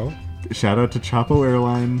 Oh, Shout out to Chapo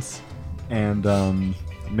Airlines, and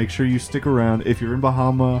make sure you stick around. If you're in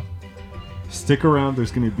Bahama, stick around.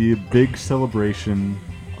 There's going to be a big celebration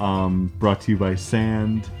brought to you by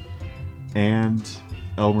Sand and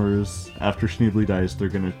Elmer's. After Schneebly dies, they're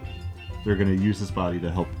gonna use his body to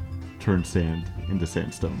help turn sand into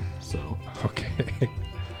sandstone. So okay.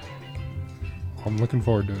 I'm looking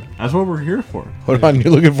forward to it. that's what we're here for. Hold on,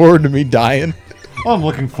 you're looking forward to me dying? Oh, I'm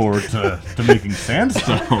looking forward to making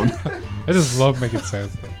sandstone. I just love making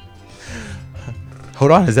sandstone.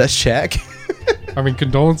 Hold on, is that Shaq? I mean,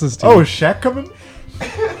 condolences to Oh, you. is Shaq coming?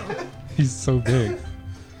 He's so big.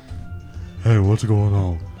 Hey, what's going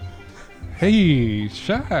on? Hey,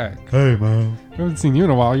 Shaq. Hey, man. I haven't seen you in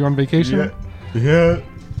a while. You on vacation? Yeah.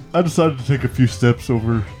 I decided to take a few steps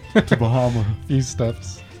over to Bahama. Few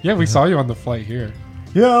steps. Yeah, we saw you on the flight here.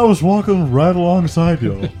 Yeah, I was walking right alongside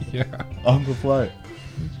you Yeah. on the flight.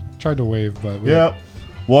 Tried to wave, but Yeah,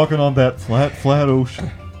 walking on that flat ocean.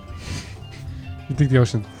 You think the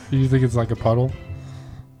ocean? You think it's like a puddle?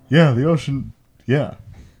 Yeah, the ocean. Yeah.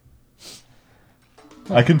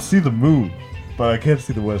 I can see the moon, but I can't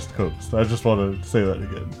see the west coast. I just want to say that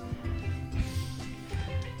again.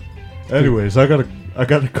 Anyways, I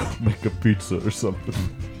gotta go make a pizza or something.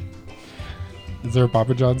 Is there a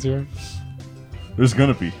Papa John's here? There's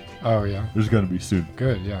gonna be. Oh yeah. There's gonna be soon.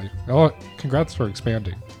 Good. Yeah. Oh, congrats for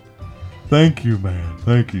expanding. Thank you, man.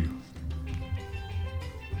 Thank you.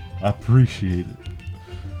 I appreciate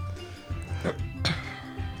it.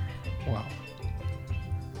 Wow.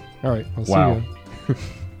 All right. I'll Wow. see you.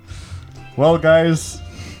 Well, guys,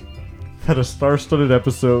 had a star-studded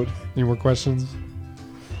episode. Any more questions?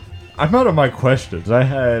 I'm out of my questions. I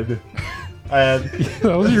had. That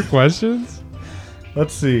was your questions?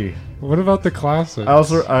 Let's see. What about the classics?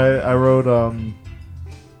 I wrote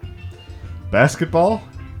basketball.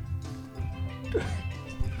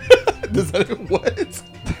 Does that what?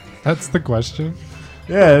 That's the question.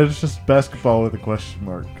 Yeah, it's just basketball with a question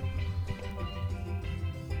mark.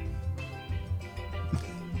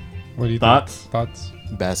 What do you Thoughts? think? Thoughts?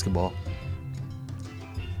 Basketball.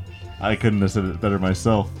 I couldn't have said it better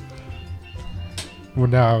myself. Well,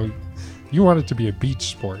 now you want it to be a beach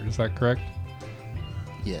sport. Is that correct?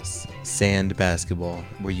 Yes. Sand basketball,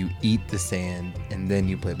 where you eat the sand and then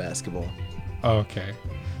you play basketball. Oh, okay.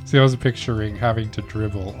 See, I was picturing having to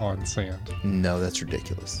dribble on sand. No, that's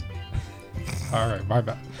ridiculous. All right, my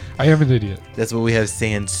bad. I am an idiot. That's what we have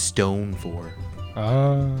sandstone for.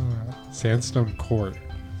 Sandstone court.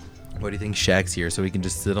 What do you think Shaq's here so he can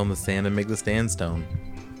just sit on the sand and make the sandstone?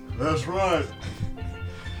 That's right.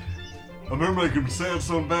 I'm making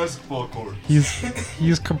sandstone basketball court.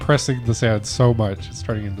 He's compressing the sand so much it's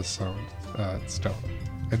turning into stone,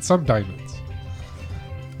 and some diamonds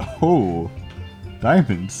Oh,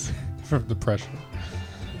 diamonds. from the pressure.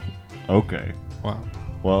 Okay. Wow.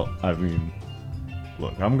 Well, I mean,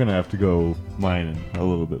 look, I'm gonna have to go mining a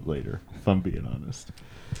little bit later, if I'm being honest.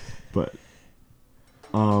 But,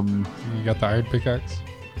 You got the iron pickaxe?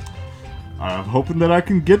 I'm hoping that I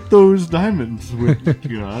can get those diamonds with,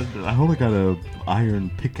 I only got a iron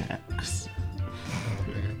pickaxe.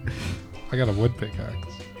 Okay. I got a wood pickaxe.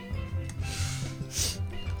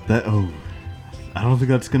 I don't think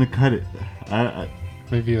that's gonna cut it.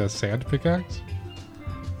 Maybe a sand pickaxe?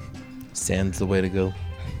 Sand's the way to go.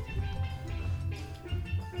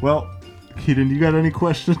 Well, Keaton, you got any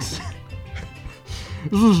questions?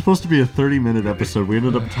 This was supposed to be a 30-minute episode. We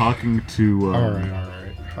ended up talking to. All right.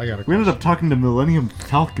 I got a We ended question. up talking to Millennium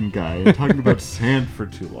Falcon guy and talking about sand for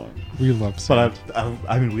too long. We love sand. But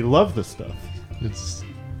I mean, we love this stuff. It's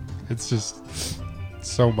just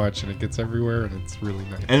so much, and it gets everywhere, and it's really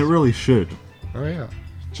nice. And it really should. Oh yeah.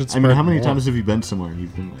 Should I mean, spread how many more. times have you been somewhere and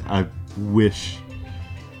you've been like, I wish,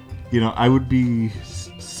 I would be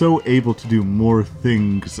so able to do more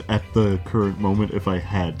things at the current moment if I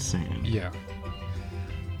had sand. Yeah.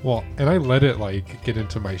 Well, and I let it get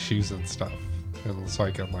into my shoes and stuff, and so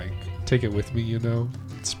I can take it with me, and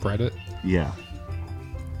spread it. Yeah.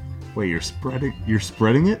 Wait, you're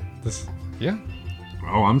spreading it? Yeah.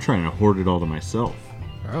 Oh, I'm trying to hoard it all to myself.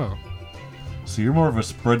 Oh. So you're more of a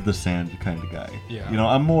spread the sand kind of guy. Yeah.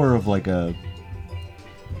 I'm more of I'm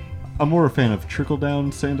more a fan of trickle down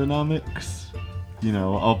sandonomics.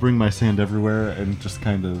 I'll bring my sand everywhere and just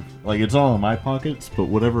kind of it's all in my pockets, but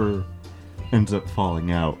whatever ends up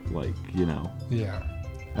falling out, Yeah.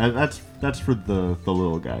 That's for the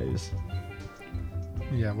little guys.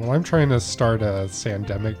 Yeah, well, I'm trying to start a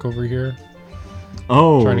sandemic over here.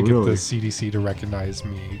 Oh, Trying to get really? the CDC to recognize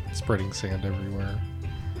me spreading sand everywhere.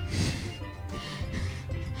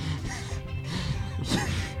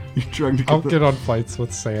 You're trying to I'll get get on flights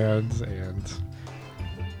with sand, and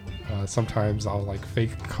sometimes I'll like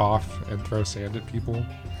fake cough and throw sand at people.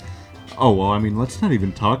 Oh, well, I mean, let's not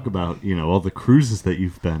even talk about, all the cruises that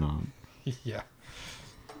you've been on. Yeah.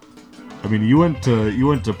 I mean, you went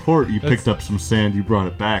to port, you picked up some sand, you brought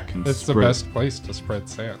it back, and It's the best place to spread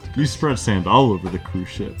sand. You spread sand all over the cruise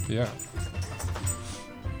ship. Yeah.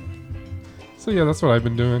 So yeah, that's what I've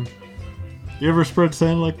been doing. You ever spread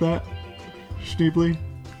sand like that, Schneebly?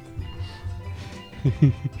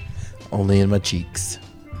 Only in my cheeks.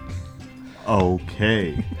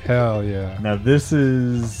 Okay. Hell yeah. Now this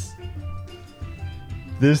is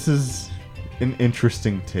an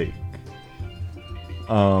interesting take.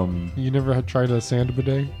 You never had tried a sand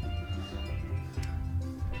bidet?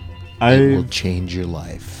 It will change your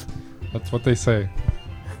life. That's what they say.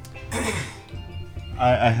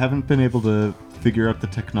 I haven't been able to figure out the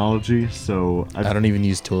technology, so I don't even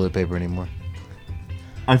use toilet paper anymore.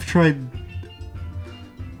 I've tried.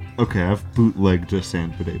 Okay, I've bootlegged a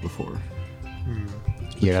sand bidet before.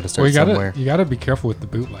 You gotta Well, start somewhere. you gotta be careful with the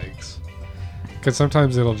bootlegs, because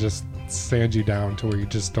sometimes it'll just sand you down to where you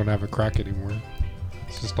just don't have a crack anymore.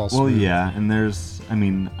 It's just all Well, smooth. yeah,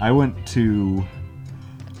 and I went to.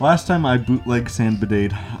 Last time I bootleg sand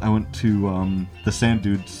bidet, I went to the sand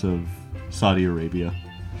dudes of Saudi Arabia.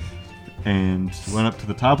 And went up to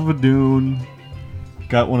the top of a dune,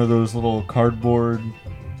 got one of those little cardboard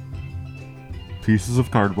pieces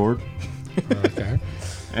of cardboard, Okay.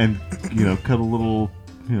 and, cut a little,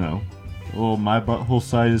 my butthole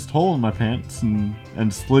sized hole in my pants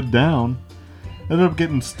and slid down. Ended up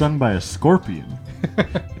getting stung by a scorpion.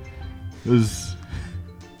 It was.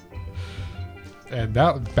 And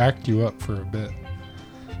that backed you up for a bit.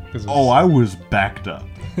 'Cause it Oh, was- I was backed up.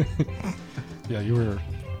 yeah, you were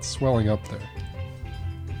swelling up there.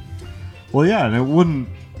 Well, yeah, and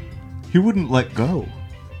he wouldn't let go.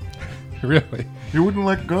 Really? He wouldn't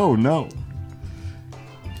let go, no.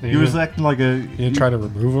 He was acting like a. You didn't try to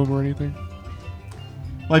remove them or anything?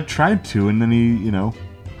 Like, tried to, and then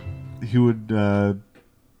he would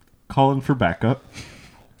call in for backup.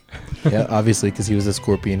 Yeah, obviously, because he was a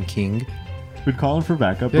Scorpion King. He'd call in for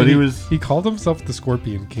backup, Yeah, but he called himself the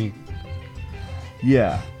Scorpion King.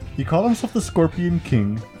 Yeah. He called himself the Scorpion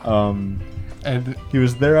King. And He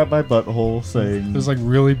was there at my butthole saying there's like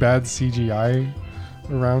really bad CGI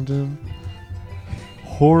around him.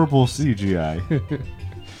 horrible CGI.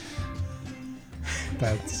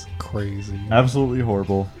 That's crazy. Absolutely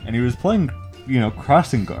horrible. And he was playing,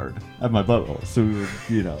 crossing guard at my butthole. So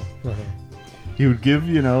he would, Uh-huh. he would give,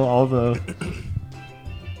 all the,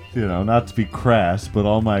 not to be crass, but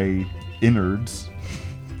all my innards,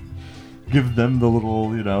 give them the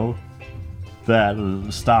little,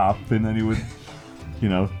 stop, and then he would,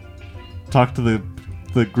 talk to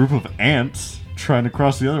the group of ants trying to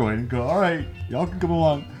cross the other way and go, all right, y'all can come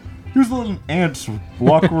along. He was letting ants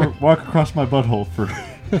walk across my butthole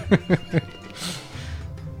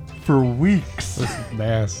for weeks. This is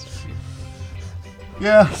nasty.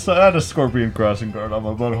 Yeah, so I had a scorpion crossing guard on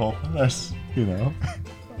my butthole. That's,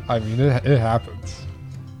 I mean, it happens.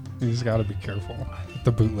 You just gotta be careful with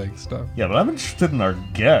the bootleg stuff. Yeah, but I'm interested in our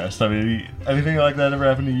guest. I mean, anything like that ever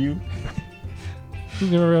happened to you? You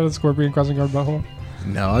never had a scorpion crossing guard butthole?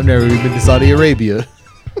 No, I've never even been to Saudi Arabia.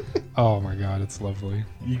 Oh my god, it's lovely.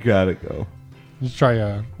 You gotta go. Just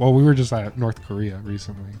try well, we were just at North Korea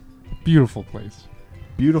recently. Beautiful place.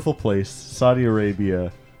 Beautiful place, Saudi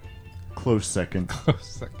Arabia, close second. Close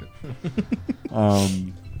second.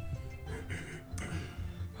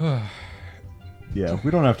 Yeah,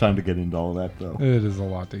 we don't have time to get into all that though. It is a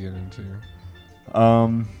lot to get into.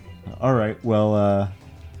 All right. Well,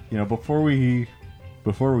 before we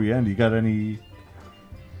end, you got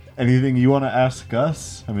anything you want to ask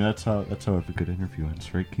us? I mean, that's how every good interview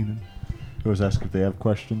ends, right, Keenan? You always ask if they have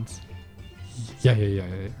questions. Yeah.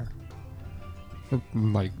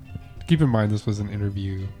 Like, keep in mind this was an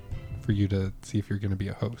interview for you to see if you're going to be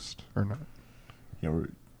a host or not. Yeah, we're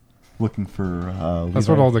looking for. That's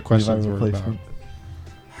what all the questions were replacement.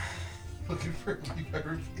 Looking for Levi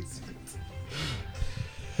replacement.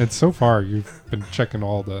 And so far, you've been checking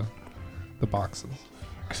all the boxes.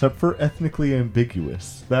 Except for ethnically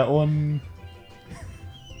ambiguous. That one's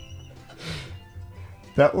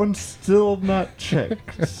still not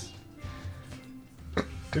checked.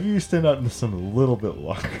 Maybe you stand out in the sun a little bit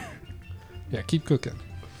longer. Yeah, keep cooking.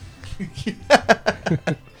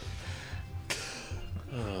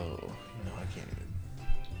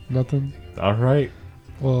 Nothing? All right.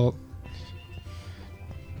 Well,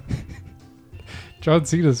 John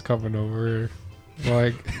Cena's coming over.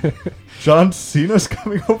 Like, John Cena's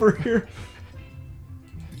coming over here.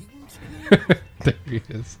 there he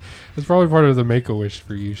is. It's probably part of the Make-A-Wish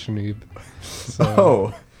for you, Shanib. So,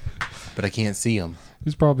 Oh. But I can't see him.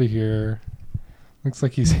 he's probably here. Looks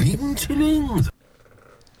like he's here.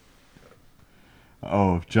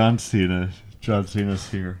 Oh, John Cena. John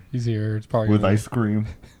Cena's here He's here. It's probably with gonna- ice cream.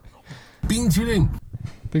 I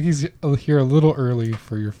think he's here a little early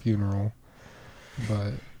for your funeral.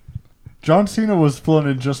 But John Cena was flown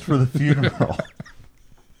in just for the funeral.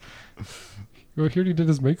 well, here he did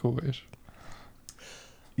his Make-A-Wish.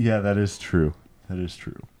 Yeah, that is true. That is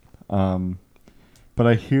true. But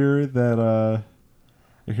I hear that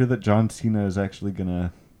John Cena is actually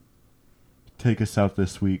gonna take us out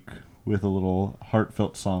this week with a little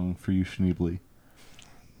heartfelt song for you, Schneebly.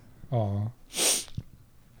 Aw,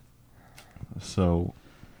 So,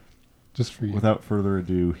 just for you. without further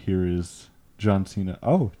ado, here is John Cena.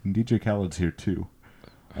 Oh, and DJ Khaled's here too,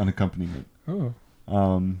 on accompaniment. Oh,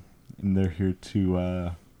 And they're here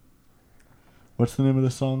to. What's the name of the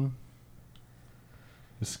song?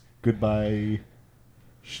 It's Goodbye,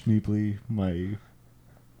 Schneebly,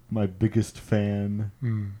 my biggest fan.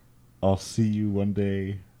 mm. I'll see you one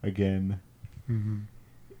day again Mm-hmm.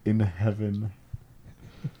 in heaven.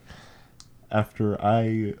 After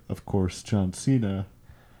I, of course, John Cena,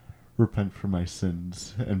 repent for my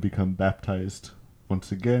sins and become baptized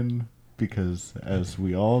once again, because as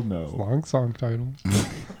we all know. Long song title.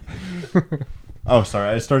 Oh, sorry,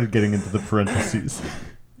 I started getting into the parentheses.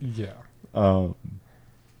 Yeah.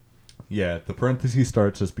 Yeah, the parenthesis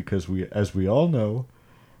starts as because as we all know,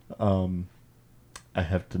 I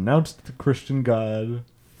have denounced the Christian God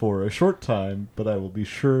for a short time, but I will be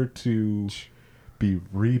sure to be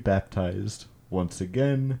rebaptized once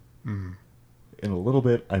again Mm. in a little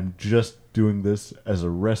bit. I'm just doing this as a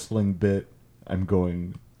wrestling bit. I'm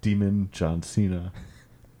going Demon John Cena.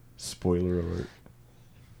 Spoiler alert.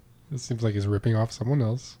 It seems like he's ripping off someone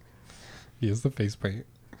else. He has the face paint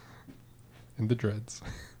and the dreads.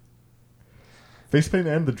 Face paint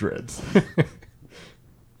and the dreads.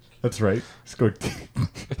 That's right. He's going.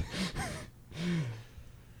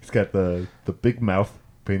 He's got the big mouth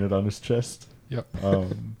painted on his chest. Yep.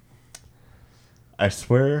 I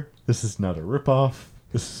swear this is not a ripoff.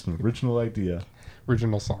 This is an original idea.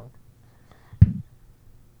 Original song.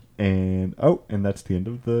 And that's the end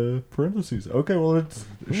of the parentheses. Okay, well it's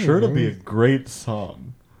sure to be a great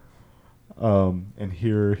song. And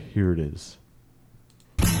here it is.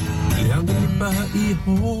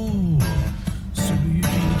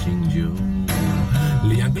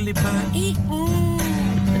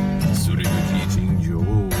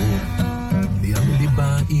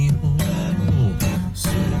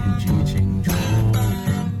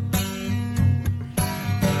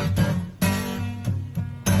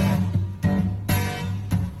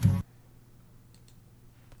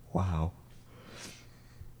 Wow.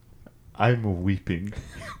 I'm weeping.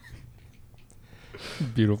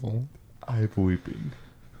 Beautiful. I'm weeping.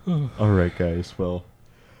 All right, guys. Well,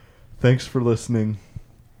 thanks for listening,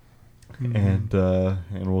 and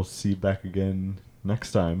we'll see you back again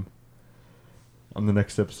next time on the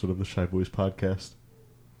next episode of the Shy Boys podcast.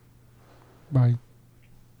 Bye.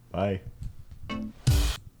 Bye. You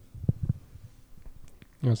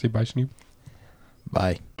want to say bye, Snoop?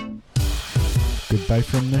 Bye. Goodbye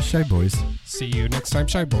from the Shy Boys. See you next time,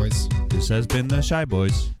 Shy Boys. This has been the Shy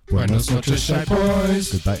Boys. Buenos noches, Shy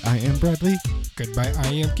Boys. Goodbye, I am Bradley. Goodbye, I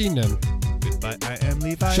am Keenan. Goodbye, I am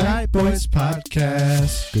Levi. Shy Boys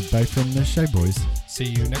Podcast. Goodbye from the Shy Boys. See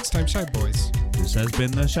you next time, Shy Boys. This has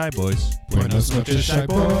been the Shy Boys. Buenos noches, Shy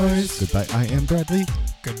Boys. Goodbye, I am Bradley.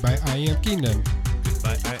 Goodbye, I am Keenan.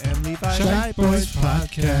 Goodbye, I am Levi. Shy Boys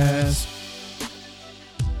Podcast.